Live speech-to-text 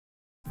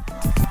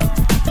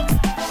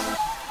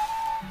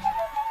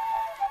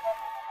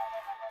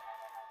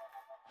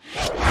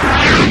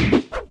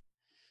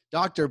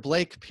Dr.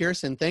 Blake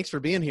Pearson, thanks for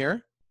being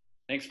here.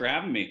 Thanks for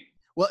having me.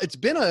 Well, it's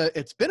been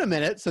a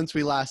minute since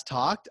we last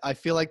talked. I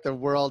feel like the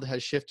world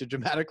has shifted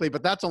dramatically,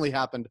 but that's only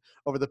happened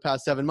over the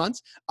past 7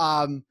 months.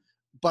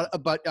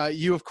 But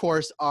you, of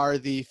course, are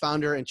the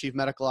founder and chief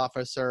medical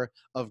officer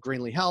of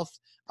Greenly Health,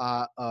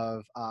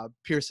 of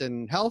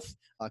Pearson Health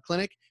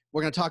Clinic.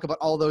 We're going to talk about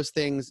all those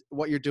things,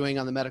 what you're doing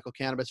on the medical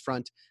cannabis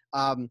front.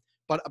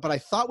 But I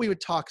thought we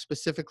would talk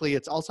specifically.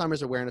 It's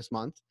Alzheimer's Awareness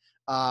Month.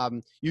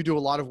 You do a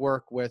lot of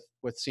work with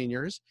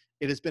seniors.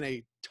 It has been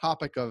a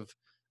topic of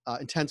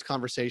intense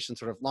conversation,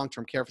 sort of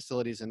long-term care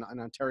facilities in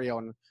Ontario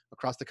and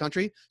across the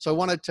country. So I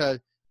wanted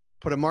to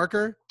put a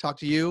marker, talk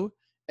to you,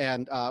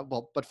 and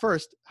but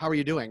first, how are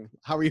you doing?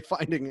 How are you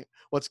finding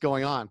what's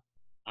going on?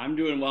 I'm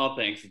doing well,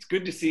 thanks. It's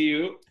good to see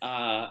you.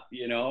 I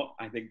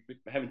think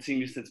I haven't seen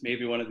you since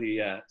maybe one of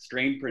the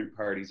strain print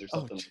parties or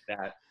something like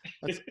that.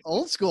 That's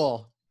old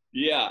school.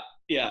 Yeah.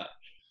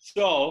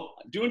 So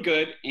doing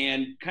good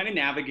and kind of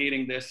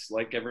navigating this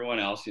like everyone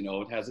else.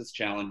 It has its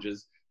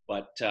challenges,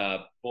 but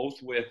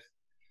both with,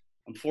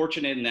 I'm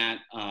fortunate in that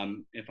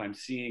if I'm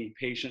seeing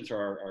patients or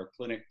our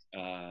clinic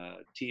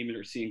team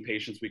are seeing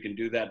patients, we can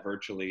do that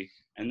virtually.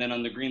 And then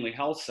on the Greenly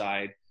Health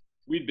side,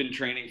 we've been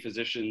training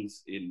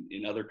physicians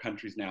in other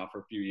countries now for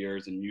a few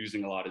years and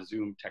using a lot of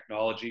Zoom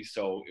technology.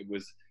 So it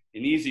was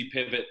an easy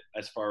pivot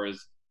as far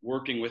as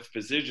working with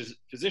physicians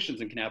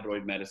in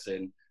cannabinoid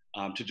medicine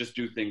to just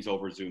do things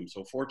over Zoom.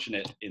 So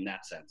fortunate in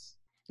that sense.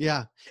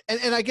 Yeah.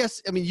 And I guess,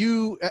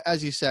 you,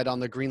 as you said, on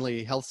the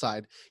Greenly Health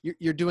side,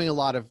 you're doing a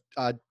lot of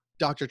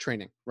doctor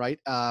training, right?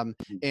 And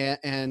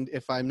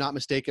if I'm not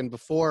mistaken,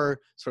 before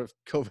sort of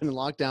COVID and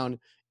lockdown,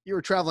 you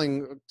were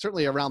traveling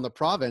certainly around the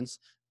province,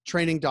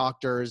 training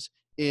doctors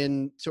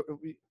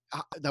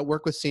that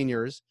work with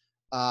seniors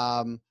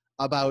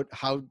about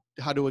how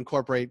to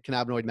incorporate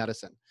cannabinoid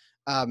medicine.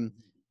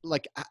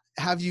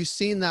 Have you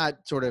seen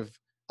that sort of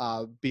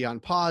be on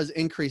pause,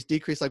 increase,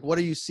 decrease? Like, what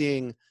are you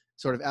seeing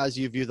sort of as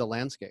you view the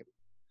landscape?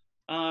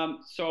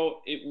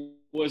 So it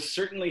was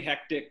certainly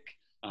hectic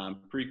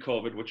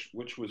pre-COVID,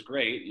 which was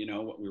great.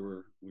 We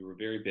were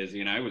very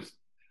busy, and I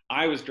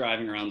was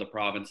driving around the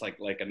province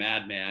like a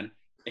madman,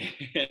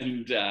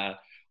 and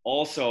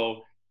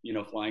also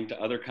flying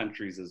to other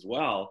countries as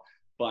well.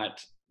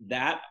 But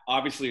that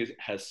obviously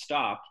has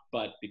stopped.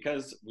 But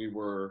because we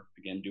were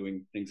again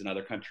doing things in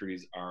other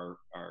countries, our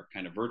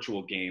kind of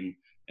virtual game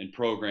and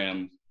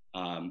program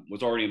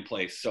was already in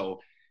place. So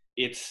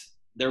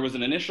there was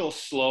an initial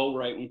slow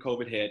right when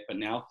COVID hit, but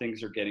now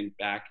things are getting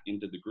back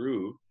into the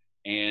groove.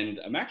 And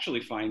I'm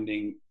actually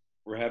finding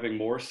we're having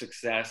more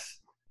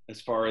success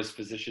as far as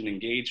physician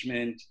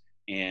engagement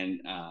and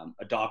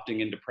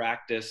adopting into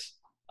practice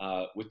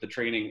with the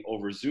training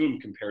over Zoom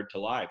compared to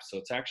live. So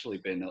it's actually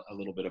been a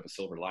little bit of a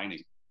silver lining.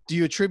 Do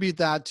you attribute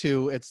that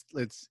to it's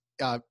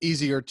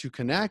easier to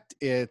connect?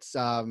 It's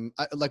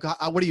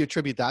what do you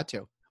attribute that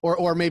to?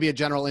 Or maybe a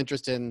general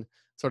interest in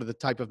sort of the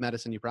type of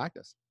medicine you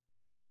practice?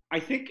 I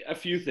think a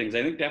few things.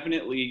 I think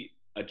definitely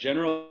a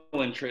general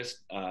interest,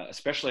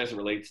 especially as it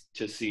relates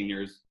to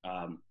seniors.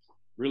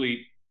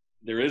 Really,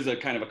 there is a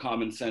kind of a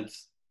common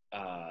sense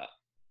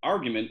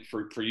argument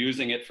for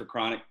using it for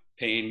chronic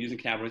pain, using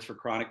cannabinoids for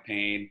chronic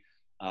pain,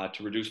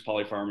 to reduce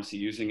polypharmacy,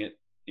 using it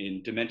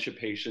in dementia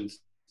patients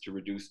to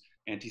reduce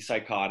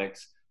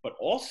antipsychotics, but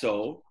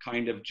also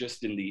kind of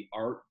just in the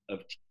art of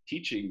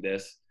teaching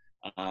this.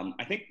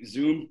 I think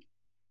Zoom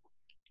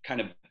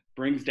kind of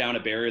brings down a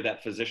barrier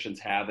that physicians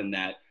have, in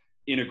that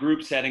in a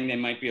group setting, they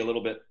might be a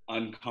little bit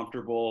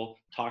uncomfortable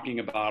talking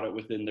about it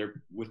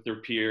with their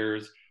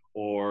peers,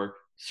 or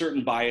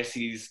certain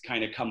biases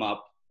kind of come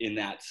up in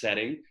that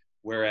setting.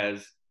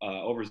 Whereas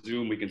over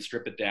Zoom, we can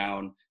strip it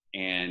down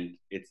and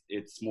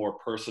it's more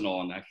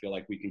personal, and I feel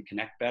like we can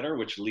connect better,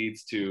 which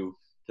leads to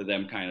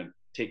them kind of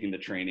taking the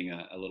training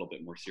a little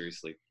bit more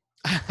seriously.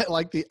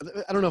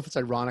 I don't know if it's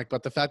ironic,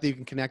 but the fact that you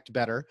can connect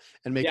better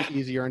and make it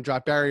easier and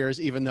drop barriers,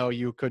 even though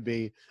you could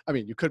be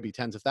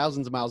tens of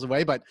thousands of miles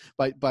away, but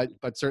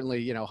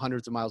certainly,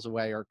 hundreds of miles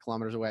away or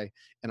kilometers away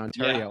in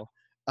Ontario.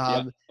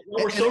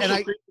 We're social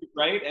creatures,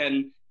 right?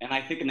 And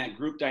I think in that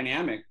group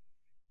dynamic,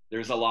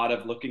 there's a lot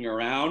of looking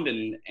around,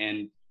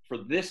 and for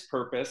this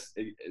purpose,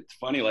 it's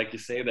funny, like you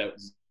say, that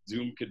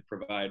Zoom could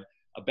provide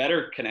a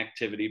better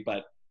connectivity,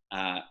 but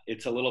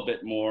it's a little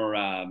bit more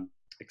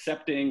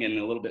accepting and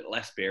a little bit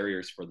less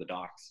barriers for the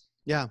docs.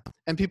 Yeah.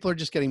 And people are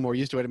just getting more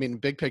used to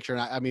it. Big picture.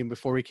 And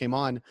before we came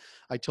on,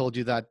 I told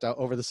you that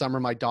over the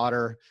summer, my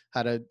daughter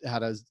had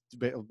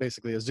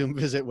basically a Zoom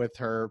visit with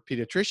her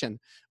pediatrician,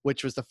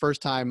 which was the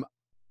first time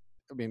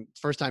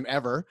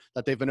ever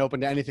that they've been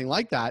open to anything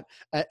like that.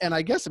 And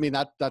I guess,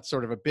 that's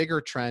sort of a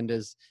bigger trend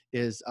is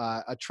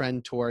a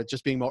trend towards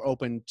just being more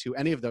open to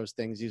any of those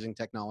things using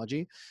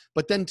technology.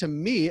 But then to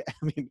me,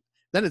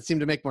 then it seemed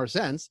to make more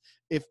sense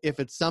if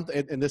it's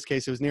something, in this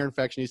case, it was near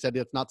infection. You said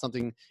it's not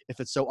something, if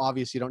it's so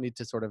obvious, you don't need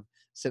to sort of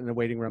sit in a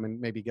waiting room and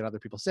maybe get other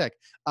people sick.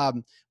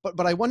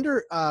 But I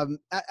wonder,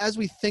 as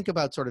we think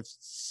about sort of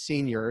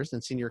seniors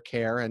and senior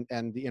care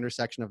and the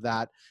intersection of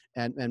that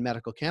and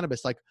medical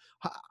cannabis, like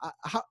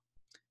how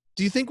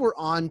do you think we're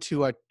on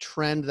to a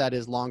trend that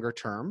is longer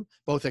term,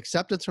 both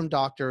acceptance from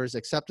doctors,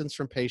 acceptance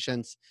from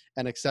patients,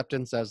 and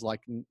acceptance as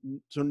like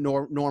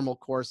normal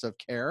course of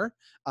care?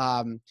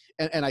 And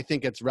I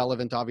think it's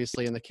relevant,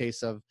 obviously, in the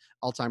case of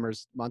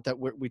Alzheimer's Month that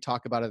we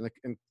talk about it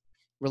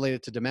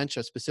related to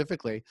dementia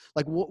specifically.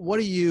 Like, what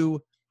do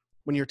you,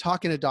 when you're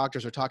talking to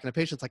doctors or talking to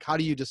patients, like how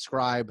do you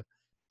describe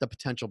the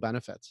potential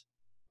benefits?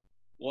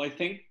 Well, I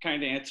think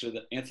kind of answer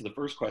the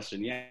first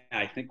question. Yeah,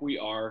 I think we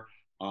are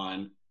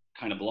on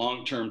kind of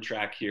long-term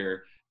track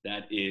here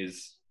that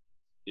is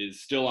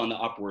still on the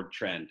upward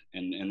trend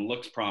and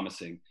looks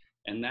promising.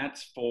 And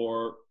that's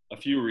for a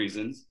few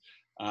reasons.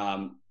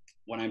 When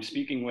I'm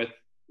speaking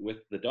with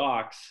the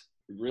docs,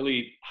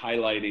 really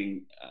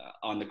highlighting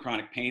on the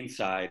chronic pain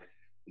side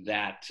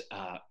that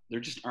there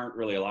just aren't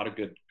really a lot of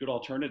good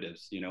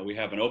alternatives. You know, we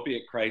have an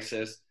opiate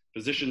crisis.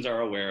 Physicians are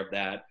aware of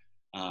that.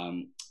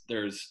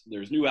 There's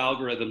new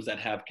algorithms that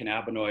have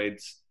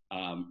cannabinoids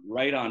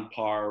right on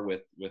par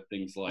with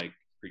things like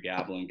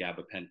pregabalin,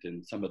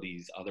 gabapentin, some of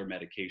these other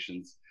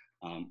medications,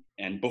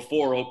 and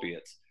before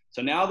opiates.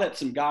 So now that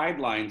some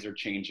guidelines are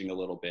changing a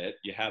little bit,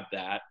 you have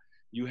that.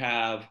 You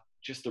have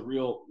just the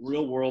real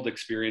world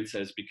experience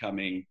as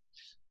becoming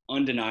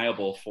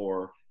undeniable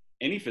for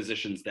any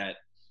physicians that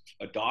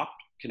adopt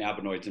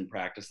cannabinoids in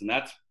practice, and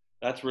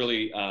that's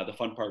really the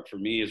fun part for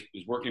me is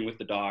working with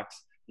the docs.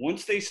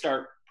 Once they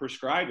start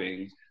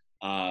prescribing,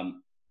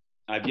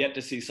 I've yet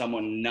to see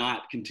someone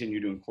not continue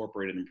to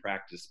incorporate it in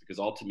practice because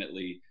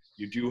ultimately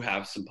you do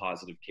have some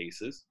positive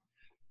cases.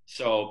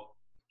 So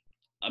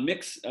a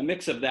mix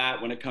of that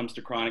when it comes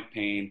to chronic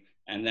pain,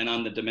 and then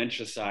on the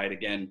dementia side,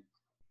 again,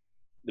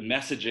 the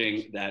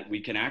messaging that we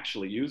can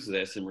actually use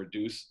this and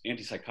reduce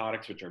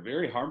antipsychotics, which are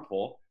very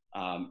harmful,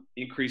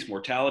 increase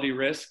mortality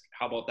risk.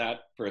 How about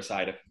that for a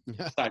side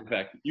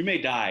effect? You may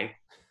die.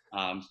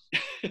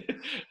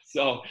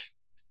 So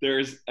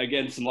there's,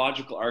 again, some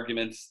logical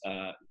arguments,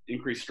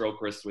 increased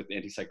stroke risk with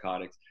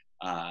antipsychotics,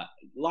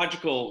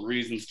 logical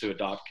reasons to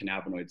adopt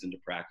cannabinoids into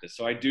practice.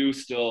 So I do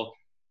still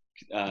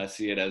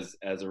see it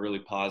as a really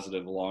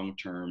positive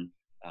long-term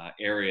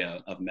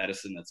area of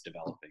medicine that's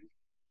developing.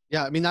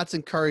 Yeah, I mean, that's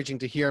encouraging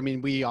to hear. I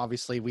mean,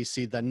 we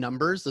see the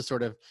numbers, the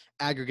sort of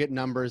aggregate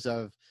numbers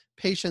of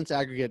patients,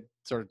 aggregate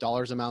sort of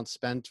dollars amounts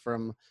spent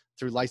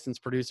through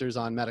licensed producers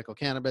on medical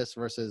cannabis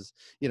versus,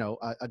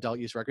 adult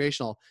use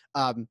recreational.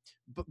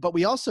 But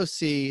we also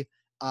see,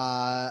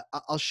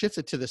 I'll shift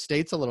it to the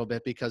States a little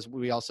bit because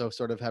we also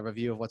sort of have a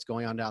view of what's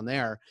going on down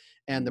there.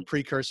 And the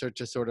precursor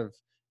to sort of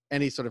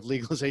any sort of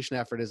legalization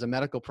effort is a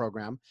medical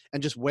program,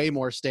 and just way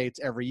more states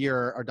every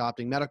year are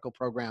adopting medical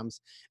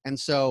programs. And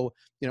so,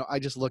 I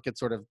just look at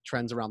sort of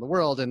trends around the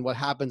world, and what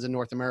happens in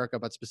North America,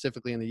 but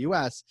specifically in the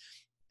US,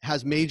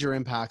 has major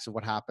impacts of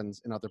what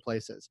happens in other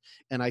places.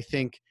 And I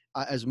think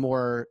as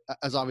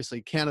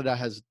obviously Canada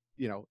has,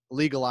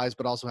 legalized,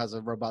 but also has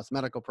a robust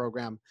medical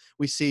program,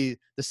 we see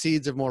the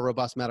seeds of more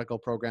robust medical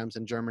programs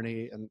in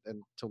Germany and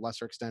to a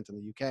lesser extent in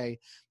the UK.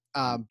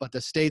 But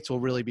the States will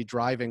really be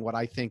driving what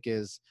I think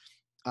is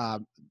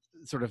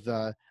sort of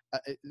an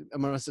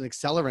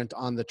accelerant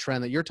on the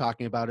trend that you're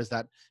talking about, is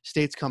that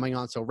states coming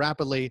on so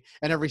rapidly,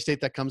 and every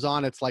state that comes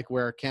on, it's like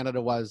where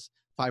Canada was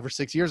 5 or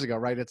 6 years ago,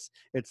 right?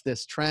 It's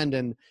this trend.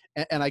 And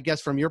I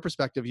guess from your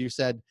perspective, you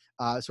said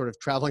sort of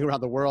traveling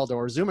around the world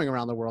or zooming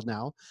around the world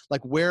now,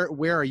 like where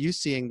are you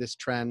seeing this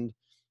trend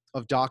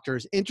of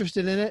doctors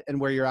interested in it and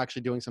where you're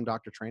actually doing some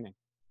doctor training?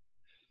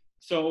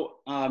 So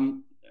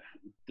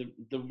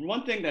the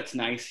one thing that's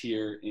nice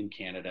here in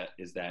Canada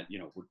is that,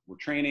 we're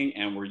training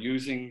and we're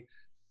using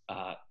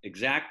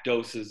exact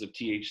doses of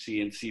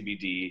THC and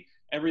CBD.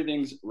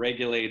 Everything's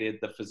regulated.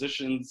 The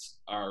physicians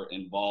are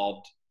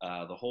involved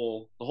the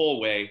whole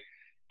way.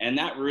 And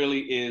that really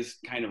is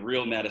kind of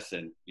real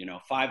medicine,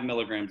 5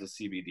 milligrams of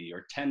CBD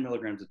or 10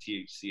 milligrams of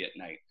THC at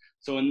night.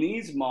 So in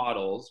these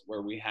models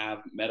where we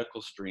have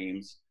medical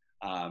streams,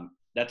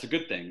 that's a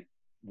good thing.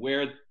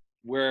 Where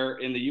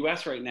in the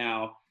US right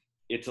now,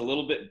 it's a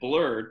little bit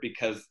blurred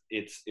because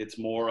it's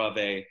more of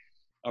a,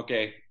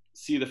 okay,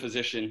 see the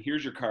physician,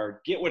 here's your card,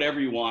 get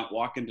whatever you want,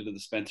 walk into the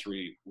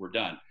dispensary, we're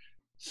done.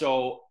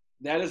 So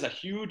that is a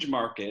huge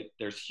market.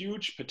 There's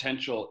huge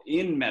potential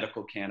in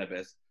medical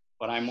cannabis,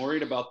 but I'm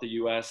worried about the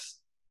US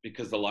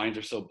because the lines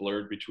are so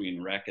blurred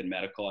between rec and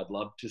medical. I'd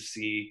love to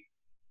see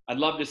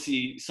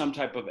some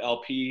type of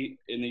LP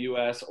in the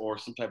US or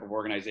some type of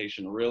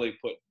organization really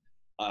put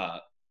a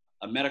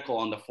medical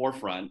on the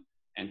forefront.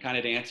 And kind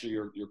of to answer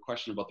your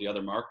question about the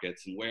other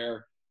markets and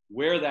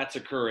where that's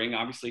occurring,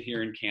 obviously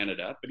here in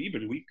Canada, but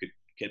even we could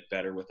get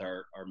better with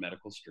our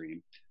medical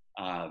stream.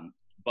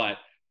 But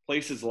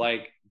places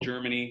like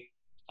Germany,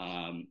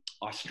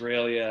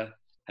 Australia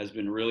has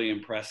been really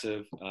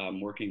impressive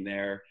working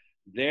there.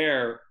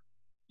 There,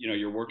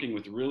 you're working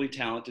with really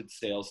talented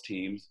sales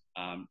teams,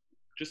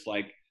 just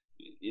like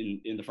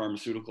in the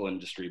pharmaceutical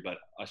industry, but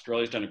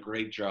Australia's done a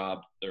great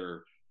job.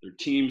 Their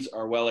teams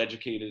are well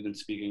educated in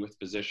speaking with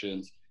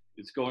physicians.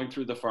 It's going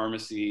through the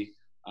pharmacy,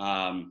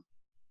 and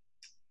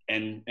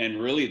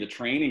really the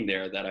training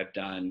there that I've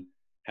done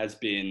has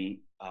been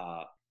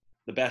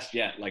the best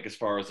yet, like as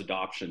far as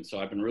adoption. So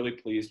I've been really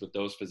pleased with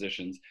those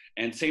physicians.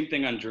 And same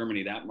thing on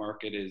Germany. That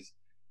market is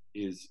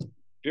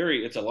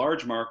it's a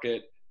large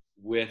market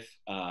with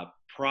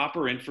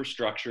proper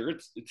infrastructure.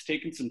 It's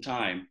taken some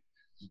time,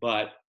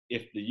 but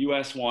if the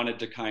U.S. wanted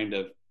to kind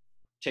of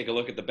take a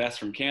look at the best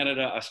from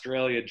Canada,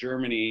 Australia,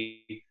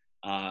 Germany,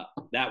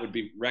 that would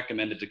be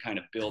recommended to kind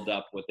of build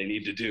up what they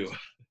need to do.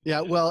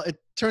 Yeah, well, it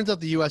turns out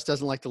the U.S.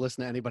 doesn't like to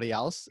listen to anybody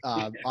else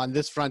on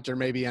this front or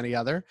maybe any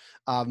other,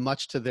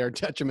 much to their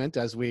detriment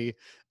as we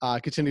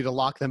continue to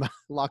lock them at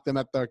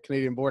the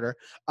Canadian border.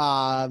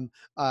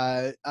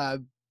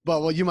 But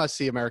well, you must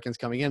see Americans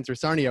coming in through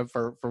Sarnia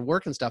for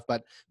work and stuff,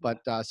 but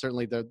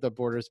certainly the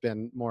border's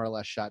been more or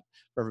less shut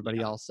for everybody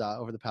else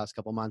over the past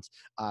couple months.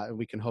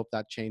 We can hope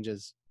that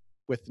changes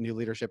with new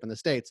leadership in the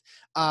States.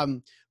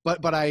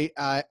 But I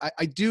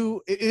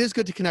do. It is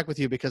good to connect with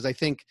you because I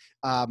think.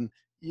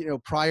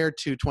 Prior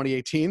to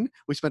 2018,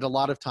 we spent a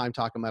lot of time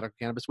talking medical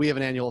cannabis. We have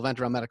an annual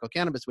event around Medical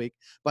Cannabis Week,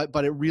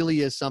 but it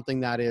really is something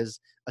that is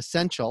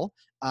essential,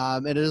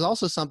 and it is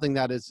also something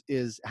that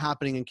is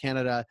happening in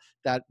Canada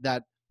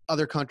that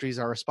other countries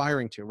are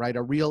aspiring to. Right,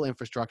 a real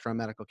infrastructure on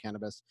medical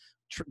cannabis,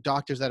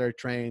 doctors that are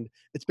trained.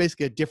 It's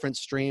basically a different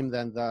stream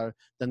than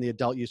the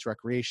adult use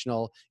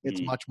recreational.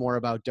 It's much more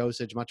about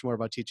dosage, much more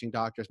about teaching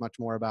doctors, much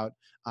more about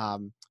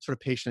sort of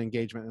patient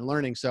engagement and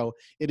learning. So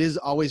it is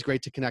always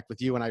great to connect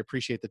with you, and I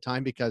appreciate the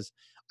time because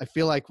I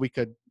feel like we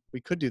could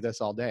do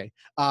this all day.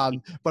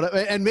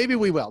 And maybe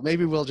we will.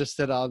 Maybe we'll just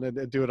sit on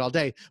and do it all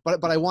day.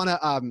 But I want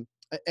to.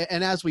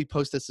 And as we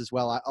post this as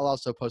well, I'll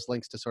also post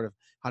links to sort of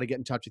how to get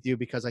in touch with you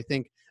because I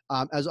think,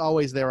 as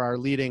always, there are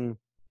leading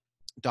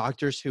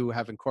doctors who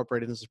have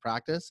incorporated this as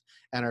practice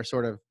and are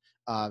sort of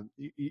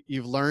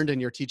you've learned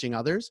and you're teaching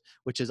others,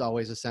 which is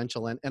always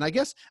essential. And I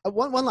guess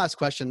one last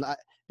question,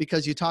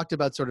 because you talked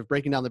about sort of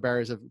breaking down the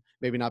barriers of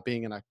maybe not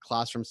being in a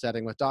classroom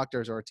setting with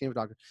doctors or a team of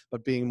doctors,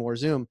 but being more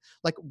Zoom.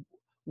 Like,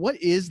 what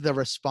is the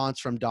response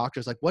from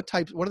doctors? Like, what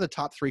are the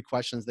top 3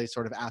 questions they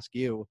sort of ask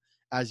you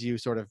as you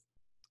sort of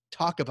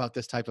talk about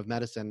this type of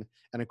medicine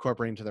and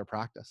incorporate into their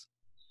practice?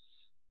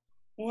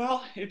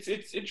 Well,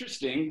 it's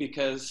interesting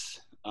because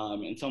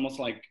it's almost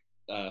like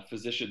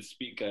physicians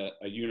speak a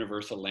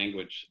universal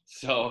language.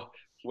 So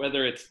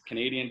whether it's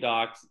Canadian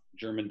docs,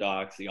 German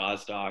docs, the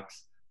Oz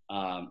docs,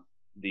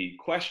 the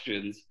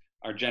questions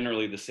are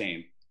generally the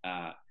same.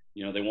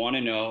 They want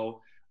to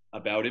know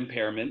about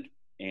impairment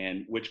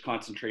and which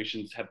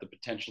concentrations have the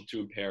potential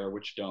to impair,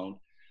 which don't.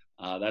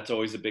 That's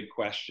always a big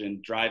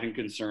question. Driving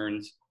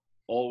concerns,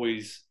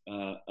 always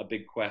a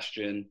big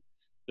question.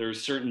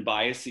 There's certain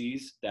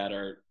biases that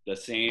are the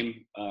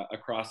same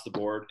across the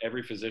board.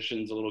 Every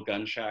physician's a little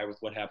gun shy with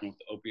what happened with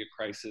the opiate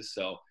crisis.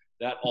 So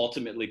that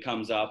ultimately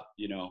comes up,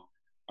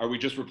 are we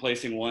just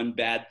replacing one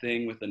bad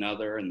thing with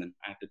another? And then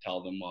I have to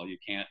tell them, well, you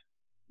can't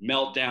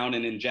melt down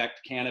and inject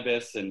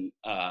cannabis and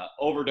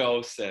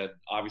overdose. And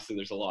obviously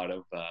there's a lot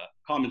of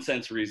common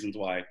sense reasons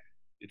why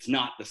it's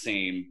not the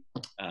same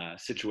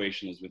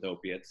situation as with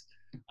opiates.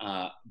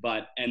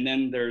 And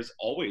then there's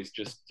always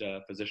just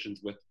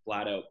physicians with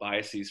flat out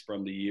biases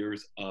from the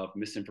years of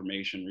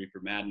misinformation, reefer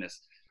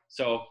madness.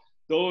 So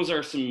those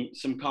are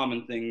some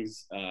common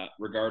things,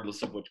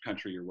 regardless of which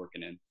country you're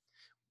working in.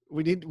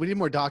 We need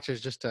more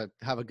doctors just to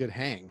have a good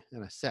hang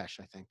and a sesh,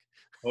 I think.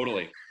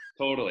 Totally.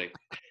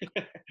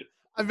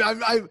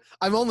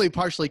 I'm only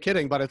partially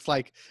kidding, but it's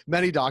like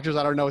many doctors,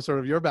 I don't know sort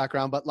of your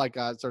background, but like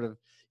sort of,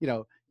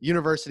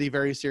 university,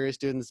 very serious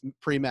students,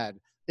 pre-med,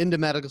 into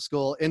medical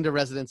school, into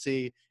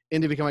residency,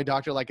 into becoming a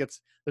doctor. Like there's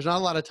not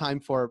a lot of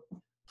time for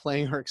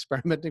playing or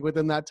experimenting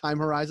within that time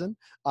horizon.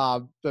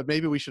 But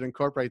maybe we should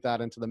incorporate that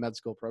into the med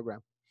school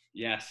program.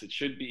 Yes, it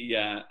should be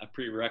a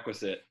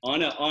prerequisite.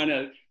 On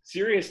a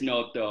serious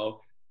note, though,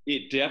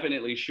 it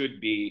definitely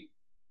should be,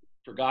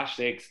 for gosh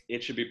sakes,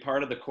 it should be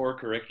part of the core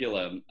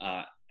curriculum.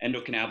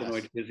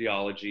 Endocannabinoid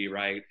physiology,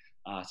 right?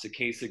 So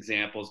case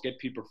examples, get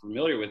people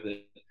familiar with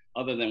it,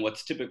 other than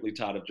what's typically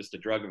taught of just a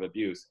drug of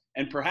abuse.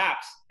 And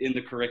perhaps in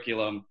the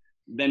curriculum,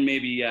 then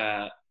maybe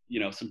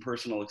some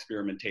personal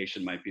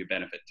experimentation might be a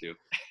benefit too.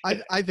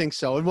 I think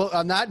so. And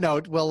on that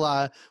note,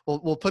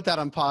 we'll put that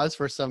on pause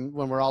for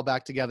when we're all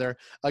back together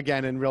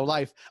again in real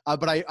life.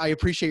 But I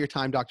appreciate your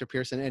time, Dr.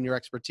 Pearson, and your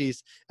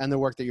expertise and the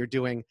work that you're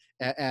doing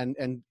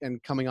and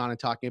coming on and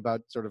talking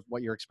about sort of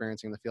what you're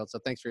experiencing in the field. So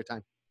thanks for your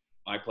time.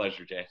 My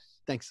pleasure, Jay.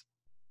 Thanks.